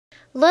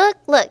Look,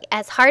 look,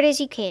 as hard as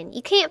you can.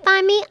 You can't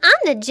find me? I'm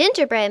the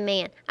Gingerbread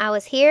Man. I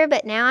was here,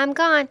 but now I'm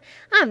gone.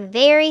 I'm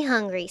very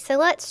hungry, so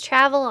let's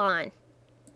travel on."